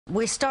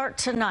We start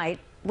tonight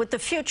with the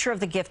future of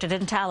the Gifted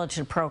and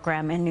Talented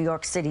program in New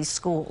York City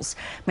schools.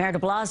 Mayor de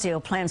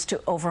Blasio plans to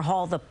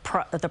overhaul the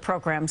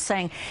program,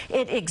 saying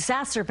it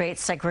exacerbates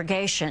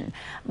segregation.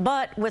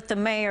 But with the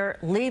mayor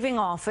leaving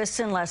office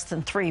in less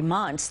than 3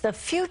 months, the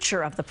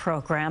future of the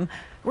program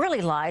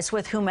really lies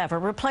with whomever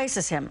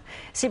replaces him.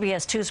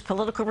 CBS 2's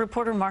political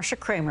reporter Marcia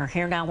Kramer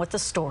here now with the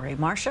story.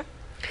 Marcia?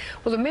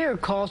 Well, the mayor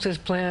calls his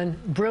plan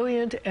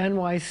Brilliant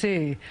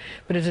NYC,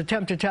 but his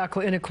attempt to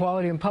tackle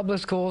inequality in public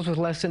schools with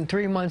less than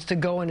 3 months to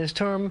go in his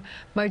term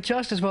might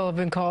just as well have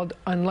been called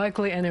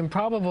Unlikely and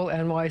Improbable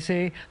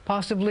NYC,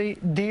 possibly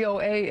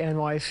DOA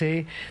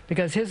NYC,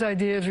 because his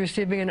idea is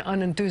receiving an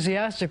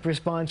unenthusiastic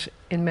response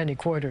in many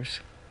quarters.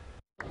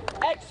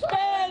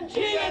 Expand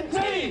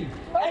GNT!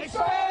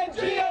 Expand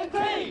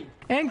GNT!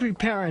 Angry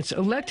parents,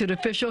 elected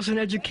officials, and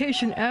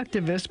education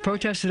activists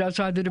protested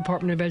outside the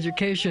Department of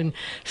Education,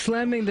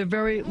 slamming the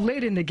very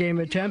late-in-the-game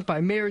attempt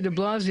by Mayor de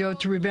Blasio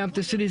to revamp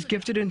the city's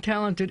gifted and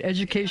talented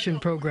education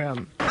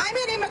program. I'm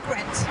an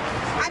immigrant.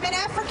 I'm an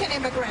African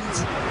immigrant.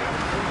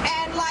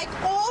 And like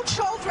all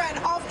children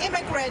of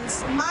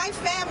immigrants, my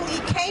family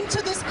came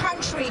to this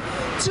country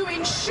to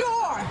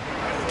ensure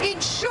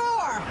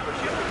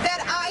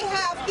that I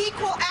have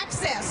equal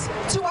access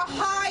to a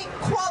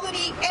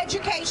high-quality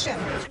education.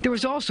 There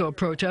was also a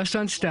protest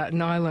on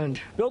Staten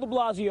Island. Bill de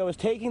Blasio is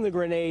taking the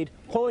grenade,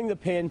 pulling the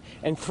pin,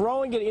 and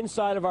throwing it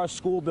inside of our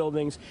school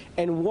buildings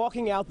and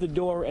walking out the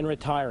door and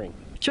retiring.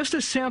 Just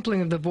a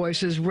sampling of the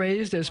voices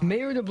raised as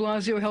Mayor de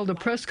Blasio held a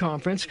press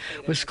conference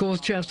with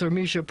schools Chancellor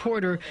Marcia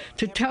Porter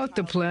to tout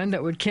the plan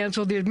that would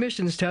cancel the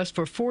admissions test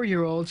for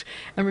 4-year-olds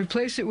and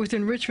replace it with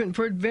enrichment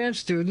for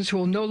advanced students who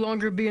will no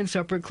longer be in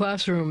separate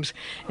classrooms.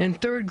 In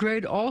 3rd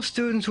grade, all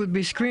students would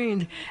be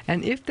screened,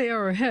 and if they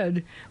are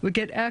ahead, would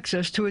get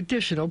access to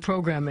additional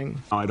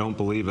programming. I don't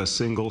believe a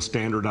single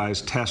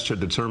standardized test should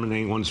determine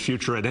anyone's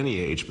future at any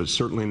age, but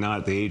certainly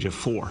not at the age of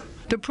 4.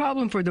 The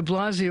problem for de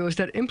Blasio is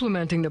that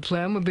implementing the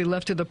plan would be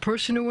left to the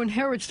person who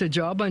inherits the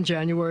job on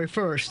January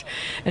 1st,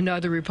 and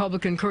neither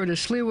Republican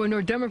Curtis Sliwa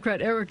nor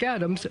Democrat Eric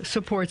Adams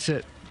supports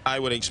it. I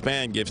would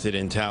expand gifted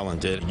and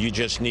talented. You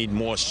just need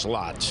more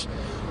slots,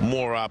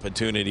 more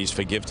opportunities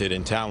for gifted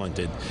and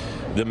talented.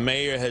 The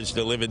mayor has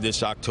delivered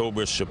this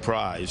October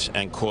surprise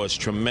and caused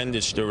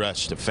tremendous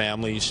duress to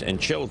families and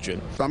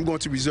children. I'm going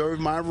to reserve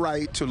my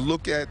right to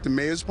look at the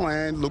mayor's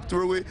plan, look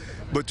through it,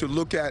 but to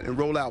look at and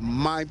roll out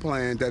my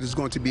plan that is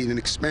going to be an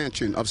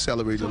expansion of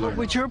accelerated learning.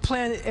 Would your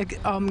plan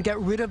get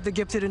rid of the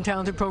gifted and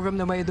talented program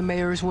the way the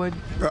mayor's would?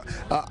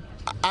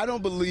 I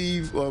don't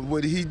believe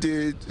what he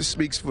did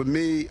speaks for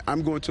me.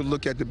 I'm going to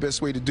look at the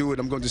best way to do it.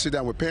 I'm going to sit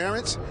down with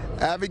parents,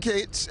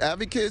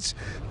 advocates,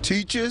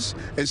 teachers,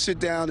 and sit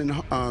down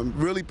and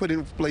really put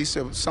in place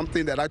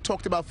something that I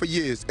talked about for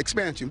years,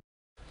 expansion.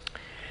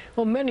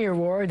 Well, many are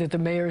worried that the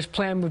mayor's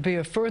plan would be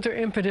a further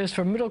impetus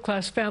for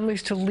middle-class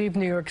families to leave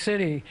New York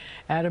City.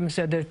 Adams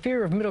said that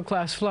fear of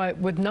middle-class flight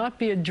would not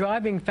be a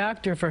driving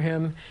factor for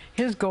him.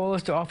 His goal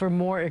is to offer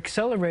more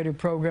accelerated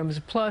programs,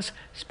 plus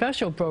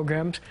special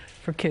programs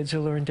for kids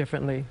who learn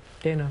differently.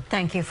 Dana.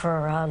 Thank you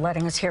for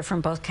letting us hear from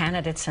both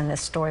candidates in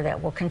this story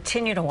that we'll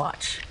continue to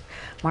watch.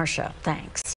 Marcia, thanks.